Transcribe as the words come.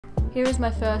Here is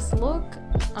my first look.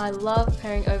 I love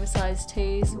pairing oversized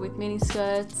tees with mini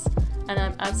skirts, and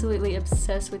I'm absolutely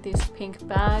obsessed with this pink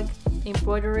bag. The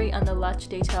embroidery and the latch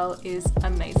detail is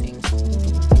amazing.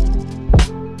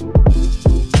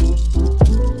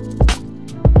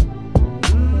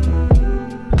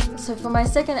 So for my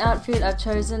second outfit, I've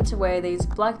chosen to wear these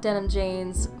black denim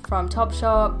jeans from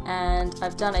Topshop, and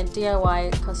I've done a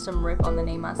DIY custom rip on the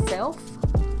knee myself.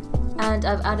 And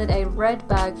I've added a red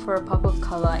bag for a pop of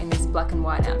colour in this black and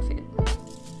white outfit.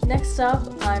 Next up,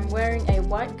 I'm wearing a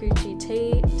white Gucci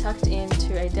tee tucked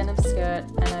into a denim skirt,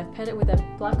 and I've paired it with a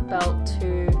black belt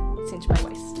to cinch my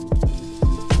waist.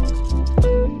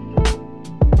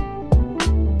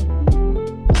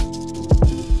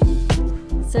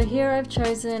 So here I've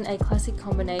chosen a classic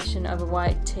combination of a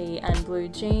white tee and blue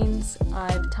jeans.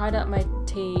 I've tied up my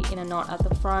tee in a knot at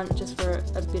the front just for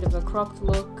a bit of a cropped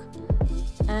look.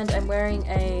 And I'm wearing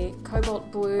a cobalt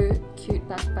blue cute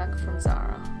backpack from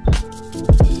Zara.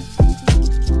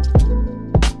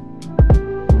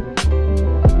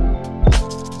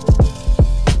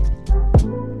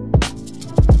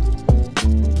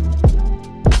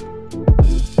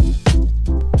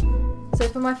 So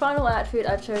for my final outfit,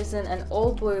 I've chosen an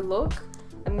all blue look.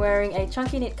 I'm wearing a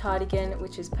chunky knit cardigan,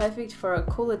 which is perfect for a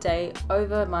cooler day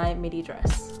over my midi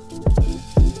dress.